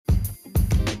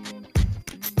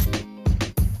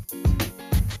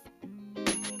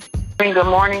Good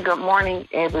morning,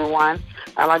 everyone.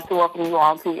 I'd like to welcome you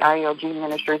all to ILG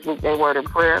Ministries Weekday Word and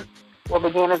Prayer. We'll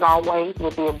begin, as always,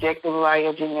 with the objective of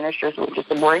ILG Ministries, which is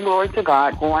to bring glory to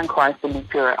God, growing Christ, and be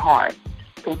pure at heart,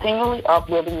 continually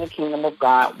uplifting the kingdom of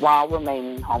God while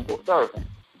remaining humble servants.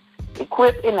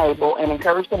 Equip, enable, and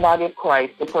encourage the body of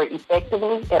Christ to pray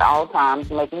effectively at all times,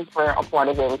 making prayer a part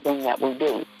of everything that we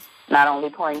do. Not only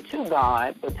praying to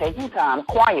God, but taking time,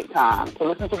 quiet time, to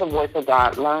listen to the voice of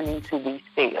God, learning to be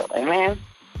still. Amen?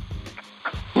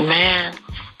 Amen.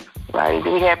 Right.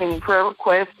 Do we have any prayer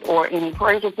requests or any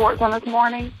praise reports on this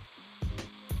morning?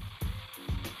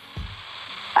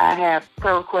 I have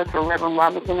prayer requests for Reverend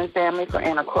Robinson and family, for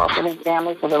Anna Crawford and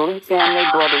family, for the Lee family,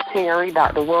 Brother Terry,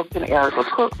 Dr. Wilson, Erica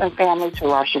Cooks and family, to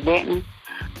Rasha Denton,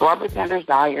 Robert Sanders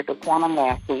Dyer, to Quanah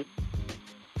Massey,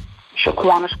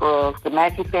 Shaquana Scruggs, the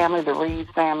Mackey family, the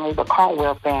Reeves family, the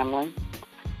Caldwell family,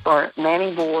 for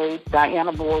Manny Boyd,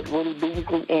 Diana Boyd, Woody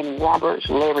Beasley, Annie Roberts,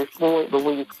 Larry Floyd,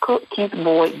 Louise Cook, Keith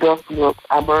Boyd, Gus Brooks,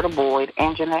 Alberta Boyd,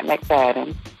 and Jeanette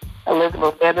McFadden,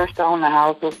 Elizabeth Featherstone, the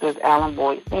House Sisters, Alan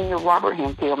Boyd Sr., Robert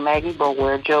Hemphill, Maggie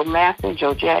Bower, Joe Massey,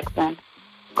 Joe Jackson,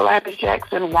 Gladys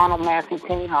Jackson, Ronald Massey,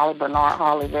 Penny Holly, Bernard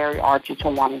Holly, Larry Archie,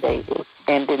 Tawana Davis,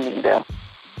 and Denita.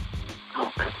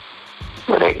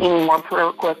 Were there any more prayer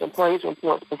requests or praise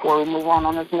reports before we move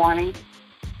on this morning?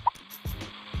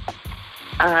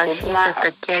 This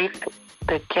is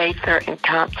the Gaither and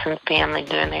Thompson family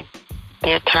doing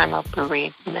their time of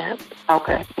bereavement.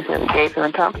 Okay. You said the Gaither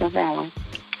and Thompson family?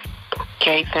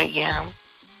 Gaither, yeah.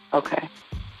 Okay.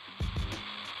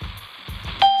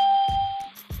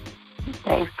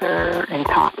 Gaither and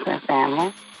Thompson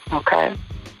family. Okay.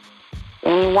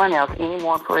 Anyone else? Any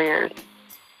more prayers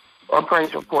or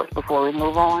praise reports before we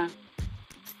move on?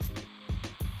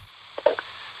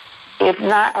 If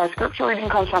not, our scripture reading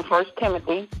comes from 1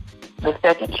 Timothy, the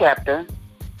 2nd chapter,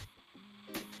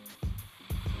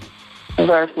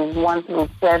 verses 1 through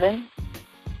 7.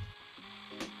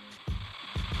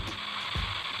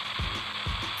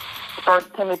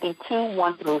 First Timothy 2,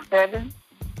 1 through 7.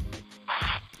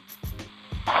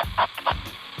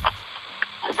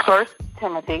 1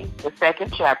 Timothy, the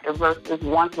 2nd chapter, verses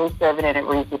 1 through 7, and it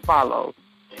reads as follows.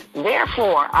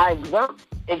 Therefore, I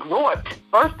exhort,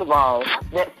 first of all,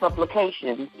 that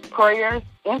supplications, prayers,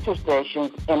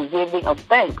 intercessions, and giving of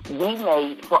thanks be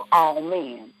made for all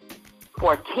men,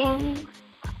 for kings,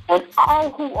 and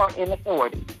all who are in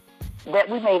authority, that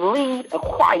we may lead a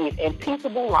quiet and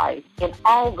peaceable life in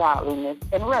all godliness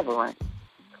and reverence.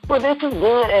 For this is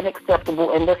good and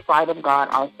acceptable in the sight of God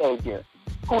our Savior,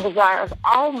 who desires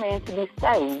all men to be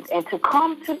saved and to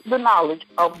come to the knowledge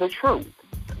of the truth.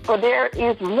 For there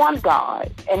is one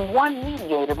God and one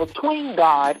mediator between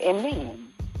God and men,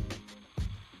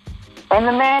 and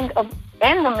the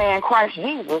man Christ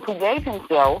Jesus, who gave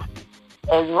himself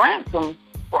as ransom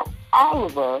for all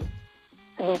of us,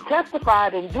 to be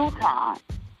testified in due time,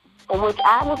 for which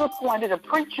I was appointed a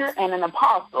preacher and an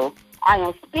apostle. I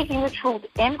am speaking the truth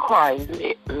in Christ,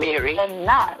 Mary, and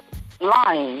not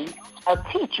lying, a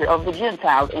teacher of the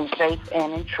Gentiles in faith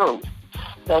and in truth.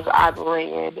 Thus I've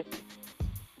read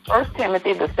 1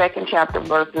 Timothy, the 2nd chapter,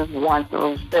 verses 1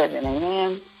 through 7.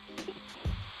 Amen?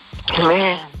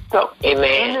 Amen. So,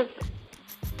 Amen.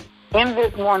 In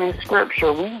this morning's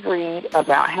scripture, we read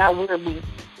about how we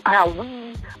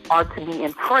are to be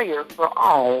in prayer for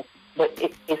all, but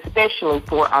especially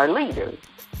for our leaders.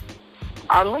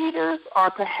 Our leaders are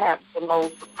perhaps the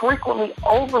most frequently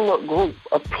overlooked group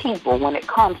of people when it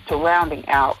comes to rounding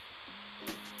out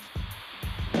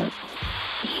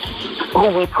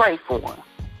who we pray for.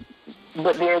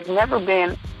 But there's never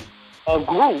been a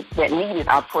group that needed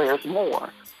our prayers more.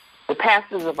 The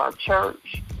pastors of our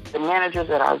church, the managers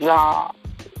at our job,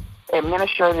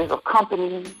 administrators of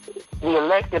companies, the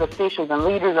elected officials and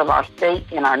leaders of our state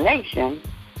and our nation,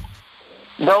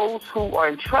 those who are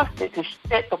entrusted to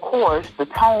set the course, the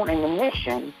tone, and the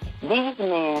mission, these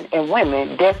men and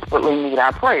women desperately need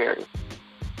our prayers.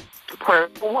 Prayer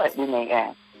for what, we may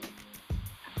ask?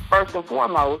 First and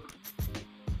foremost,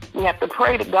 we have to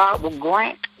pray that God will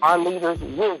grant our leaders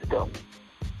wisdom.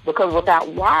 Because without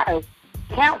wise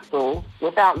counsel,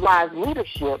 without wise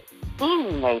leadership,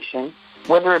 any nation,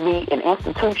 whether it be an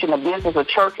institution, a business, a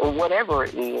church, or whatever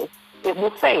it is, it will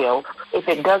fail if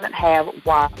it doesn't have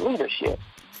wise leadership.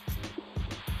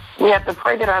 We have to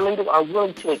pray that our leaders are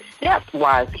willing to accept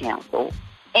wise counsel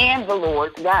and the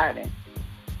Lord's guidance.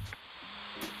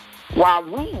 While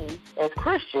we, as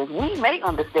Christians, we may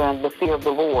understand the fear of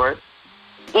the Lord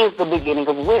is the beginning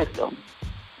of wisdom.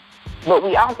 But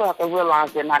we also have to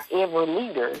realize that not every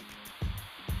leader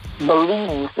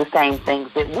believes the same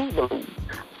things that we believe.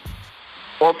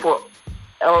 Or for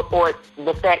or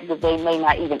the fact that they may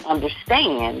not even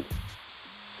understand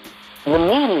the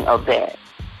meaning of that.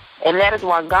 And that is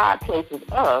why God places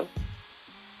us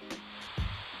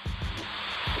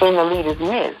in the leader's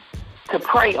midst to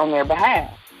pray on their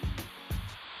behalf.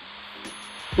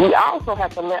 We also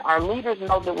have to let our leaders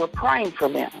know that we're praying for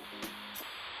them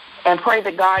and pray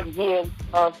that God gives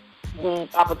us the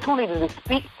opportunity to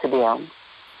speak to them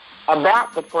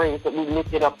about the prayers that we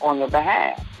lifted up on their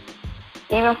behalf.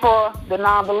 Even for the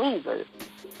non-believers,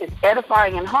 it's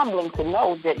edifying and humbling to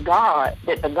know that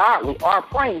the godly are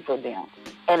praying for them,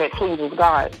 and it pleases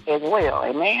God as well.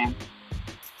 Amen?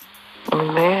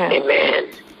 Amen. Amen.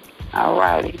 All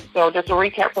righty. So just a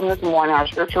recap from this morning, our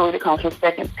scripture reading comes from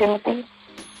 2 Timothy,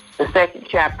 the 2nd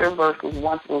chapter, verses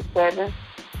 1 through 7.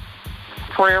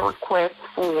 Prayer requests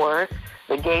for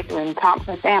the Gaither and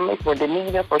Thompson family, for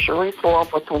Danita, for Sharice Boyle,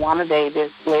 for Tawana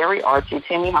Davis, Larry Archie,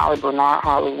 Timmy Holly, Bernard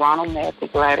Holly, Ronald Massey,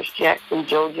 Gladys Jackson,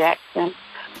 Joe Jackson,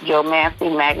 Joe Massey,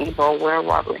 Maggie Bowell,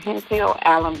 Robert Henfield,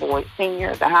 Alan Boyd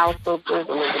Sr., the House Sisters,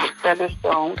 Elizabeth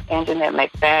Featherstone, Anjanette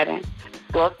McFadden,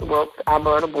 Gus Wilkes,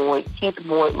 Alberta Boyd, Keith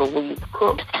Boyd, Louise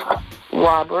Cook,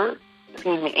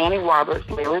 Annie Roberts,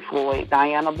 Larry Floyd,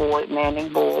 Diana Boyd, Manning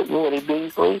Boyd, Woody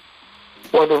Beasley,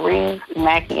 for the Reeves,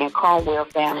 Mackey, and Caldwell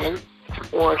families,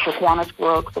 for Shaquana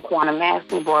Scruggs, Shaquana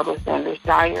Massey, Barbara Sanders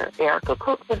Dyer, Erica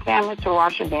Cookson family,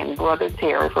 Tarasha Denton, brother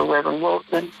Terry, for Reverend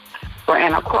Wilson, for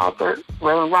Anna Crawford,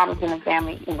 Reverend Robinson and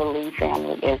family, and the Lee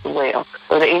family as well.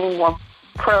 So, are there any more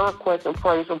prayer requests or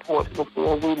praise reports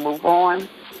before we move on?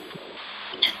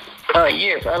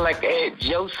 Yes, I'd like to add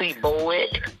Josie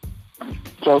Boyd.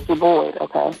 Josie Boyd,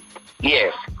 okay.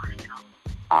 Yes.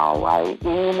 All right.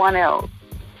 Anyone else?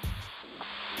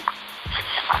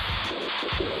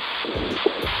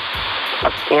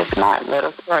 If not, let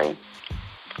us pray.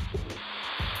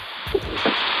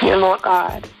 Dear Lord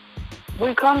God,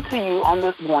 we come to you on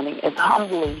this morning as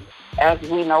humbly as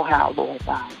we know how, Lord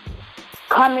God.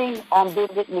 Coming on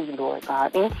bended knee, Lord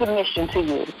God, in submission to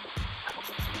you.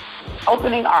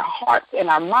 Opening our hearts and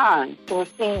our minds to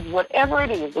receive whatever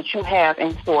it is that you have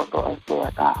in store for us,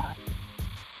 Lord God.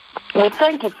 We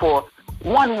thank you for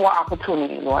one more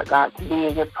opportunity, Lord God, to be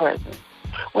in your presence.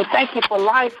 We thank you for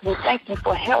life, we thank you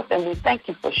for health, and we thank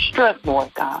you for strength,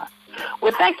 Lord God.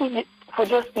 We thank you for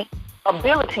just the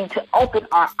ability to open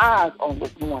our eyes on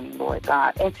this morning, Lord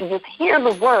God, and to just hear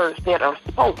the words that are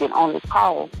spoken on this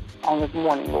call on this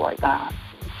morning, Lord God.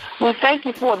 We thank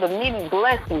you for the many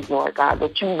blessings, Lord God,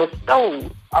 that you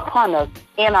bestowed upon us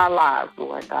in our lives,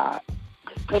 Lord God.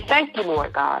 We thank you,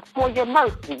 Lord God, for your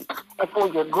mercy and for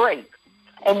your grace.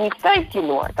 And we thank you,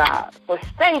 Lord God, for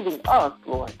saving us,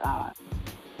 Lord God,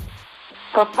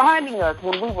 for finding us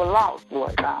when we were lost,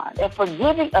 Lord God, and for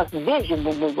giving us vision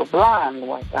when we were blind,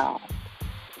 Lord God.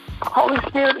 Holy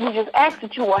Spirit, we just ask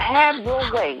that you will have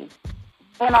your way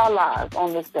in our lives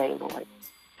on this day, Lord.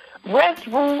 Rest,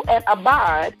 rule, and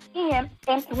abide in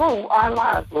and through our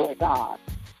lives, Lord God.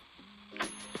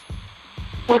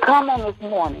 We come on this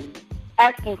morning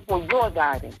asking for your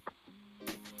guidance,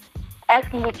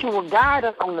 asking that you will guide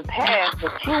us on the path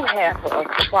that you have for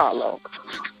us to follow.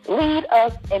 Lead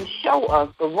us and show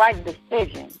us the right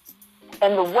decisions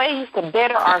and the ways to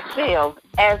better ourselves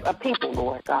as a people,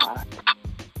 Lord God.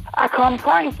 I come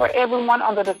praying for everyone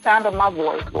under the sound of my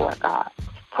voice, Lord God.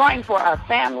 Praying for our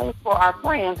families, for our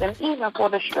friends, and even for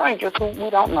the strangers who we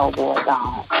don't know, Lord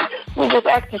God. We just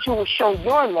ask that you will show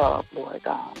your love, Lord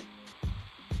God.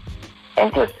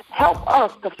 And just help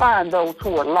us to find those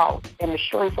who are lost and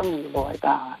astray from you, Lord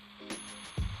God.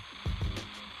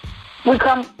 We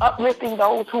come uplifting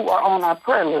those who are on our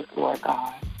prayer list, Lord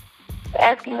God.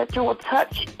 Asking that you will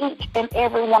touch each and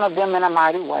every one of them in a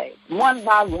mighty way, one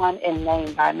by one and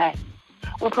name by name.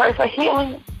 We pray for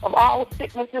healing of all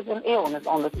sicknesses and illness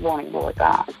on this morning, Lord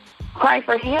God. Pray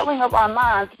for healing of our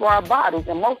minds, for our bodies,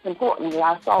 and most importantly,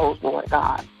 our souls, Lord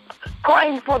God.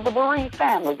 Praying for the bereaved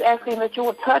families, asking that you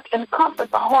will touch and comfort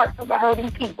the hearts of the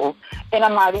hurting people in a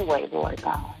mighty way, Lord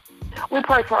God. We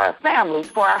pray for our families,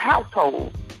 for our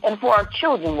households, and for our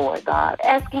children, Lord God,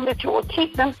 asking that you will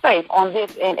keep them safe on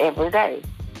this and every day.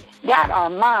 Guide our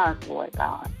minds, Lord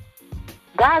God.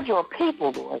 Guide your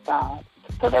people, Lord God,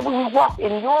 so that we will walk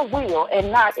in your will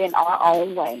and not in our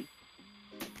own way.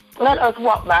 Let us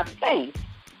walk by faith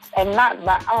and not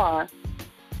by our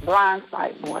blind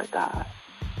sight, Lord God.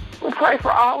 We pray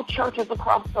for all churches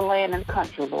across the land and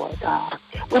country, Lord God.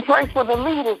 We pray for the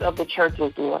leaders of the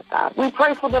churches, Lord God. We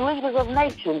pray for the leaders of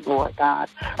nations, Lord God,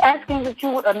 asking that you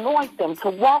would anoint them to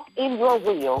walk in your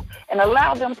will and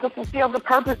allow them to fulfill the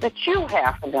purpose that you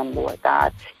have for them, Lord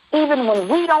God. Even when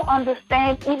we don't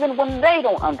understand, even when they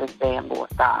don't understand, Lord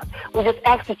God. We just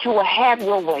ask that you will have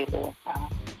your way, Lord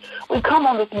God. We come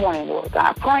on this morning, Lord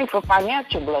God, praying for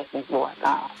financial blessings, Lord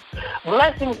God.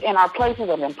 Blessings in our places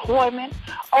of employment,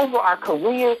 over our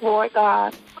careers, Lord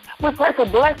God. We pray for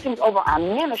blessings over our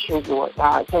ministries, Lord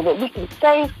God, so that we can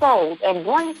save souls and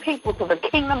bring people to the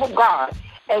kingdom of God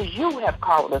as you have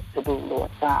called us to do, Lord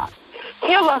God.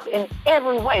 Heal us in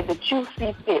every way that you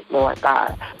see fit, Lord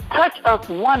God. Touch us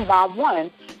one by one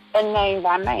and name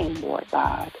by name, Lord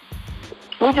God.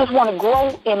 We just want to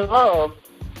grow in love,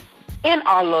 in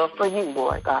our love for you,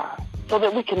 Lord God, so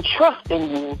that we can trust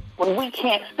in you when we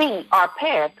can't see our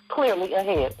path clearly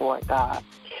ahead, Lord God.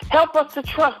 Help us to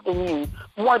trust in you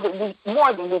more than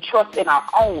we trust in our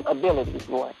own abilities,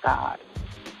 Lord God.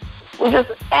 We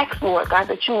just ask, Lord God,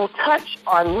 that you will touch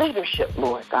our leadership,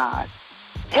 Lord God.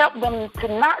 Help them to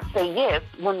not say yes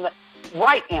when the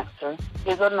right answer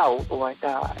is a no, Lord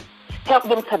God. Help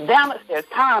them to balance their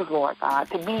times, Lord God,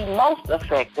 to be most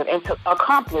effective and to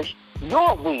accomplish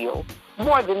your will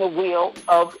more than the will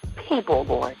of people,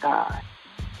 Lord God.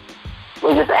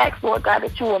 We just ask, Lord God,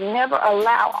 that you will never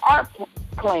allow our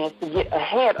plans to get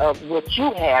ahead of what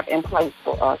you have in place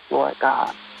for us, Lord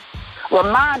God.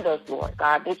 Remind us, Lord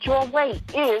God, that your way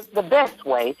is the best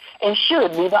way and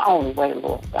should be the only way,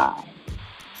 Lord God.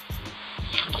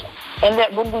 And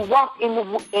that when we walk in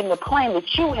the plan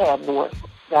that you have, Lord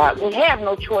God, we have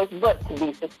no choice but to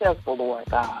be successful, Lord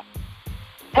God.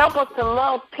 Help us to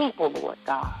love people, Lord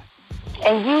God,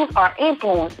 and use our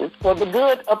influences for the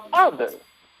good of others.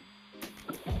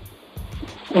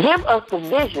 Give us the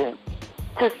vision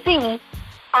to see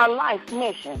our life's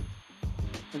mission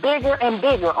bigger and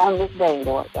bigger on this day,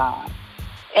 Lord God.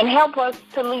 And help us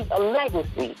to leave a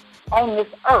legacy on this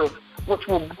earth which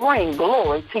will bring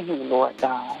glory to you, Lord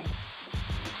God.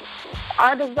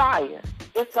 Our desire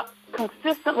is to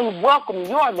consistently welcome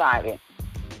your guidance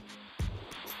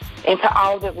into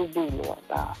all that we do, Lord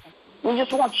God. We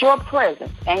just want your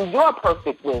presence and your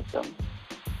perfect wisdom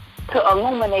to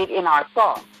illuminate in our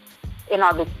thoughts, in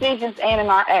our decisions, and in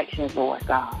our actions, Lord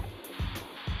God.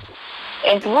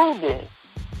 And through this,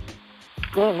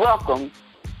 we welcome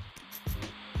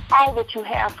all that you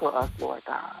have for us, Lord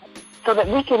God, so that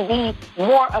we can be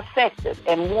more effective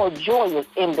and more joyous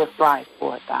in this life,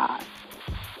 Lord God.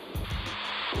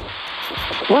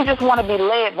 We just want to be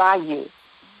led by you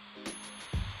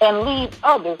and lead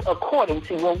others according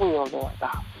to your will, Lord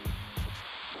God.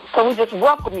 So we just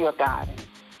welcome your guidance.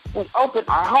 We open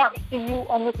our hearts to you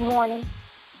on this morning.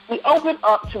 We open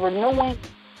up to renewing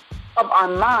of our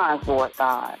minds, Lord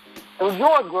God, through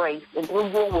your grace and through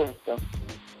your wisdom.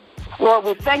 Lord,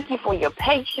 we thank you for your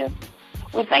patience.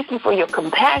 We thank you for your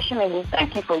compassion, and we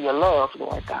thank you for your love,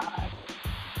 Lord God.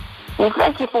 We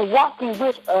thank you for walking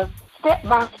with us step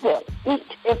by step,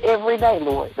 each and every day,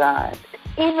 Lord God.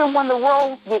 Even when the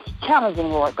road gets challenging,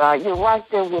 Lord God, you're right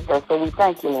there with us, so we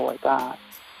thank you, Lord God.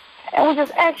 And we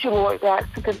just ask you, Lord God,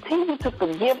 to continue to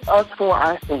forgive us for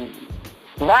our sins,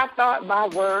 by thought, by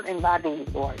word, and by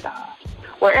deed, Lord God.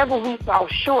 Wherever we fall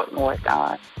short, Lord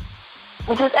God,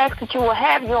 we just ask that you will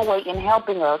have your way in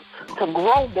helping us to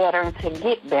grow better and to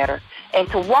get better and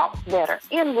to walk better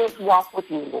in this walk with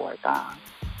you, Lord God.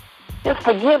 Just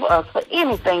forgive us for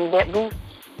anything that we've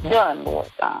done, Lord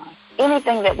God,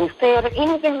 anything that we said or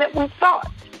anything that we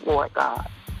thought, Lord God.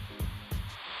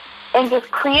 And just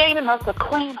create in us a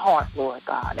clean heart, Lord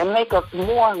God, and make us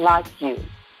more like you.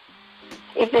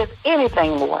 If there's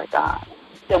anything, Lord God,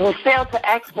 that we failed to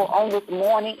ask for on this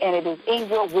morning and it is in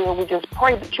your will, we just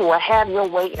pray that you will have your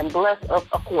way and bless us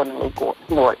accordingly,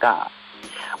 Lord God.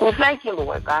 We thank you,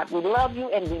 Lord God. We love you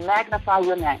and we magnify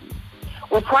your name.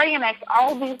 We pray and ask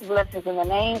all these blessings in the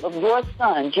name of your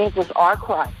Son, Jesus our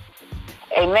Christ.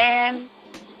 Amen,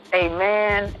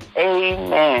 amen,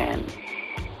 amen.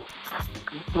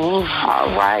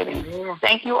 All righty.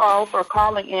 Thank you all for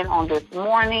calling in on this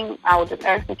morning. I would just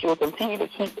ask that you will continue to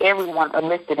keep everyone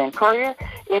lifted in prayer.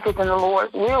 If it's in the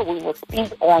Lord's will, we will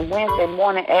speak on Wednesday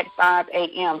morning at 5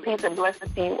 a.m. Peace and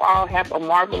blessings to you all. Have a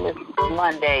marvelous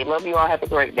Monday. Love you all. Have a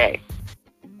great day.